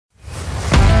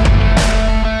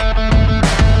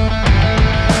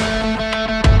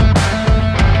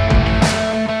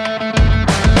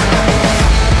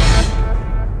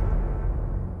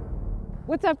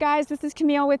What's up guys, this is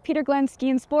Camille with Peter Glenn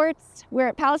Ski and Sports. We're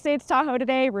at Palisades Tahoe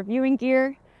today reviewing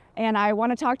gear, and I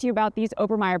want to talk to you about these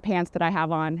Obermeyer pants that I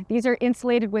have on. These are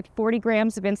insulated with 40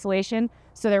 grams of insulation,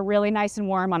 so they're really nice and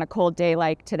warm on a cold day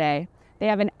like today. They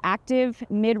have an active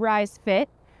mid-rise fit.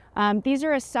 These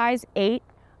are a size 8.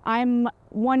 I'm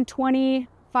 120,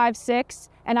 5'6",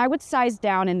 and I would size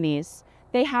down in these.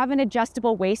 They have an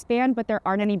adjustable waistband, but there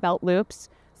aren't any belt loops,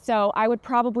 so I would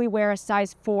probably wear a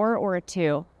size 4 or a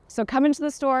 2. So come into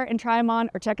the store and try them on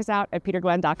or check us out at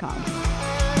peterglenn.com.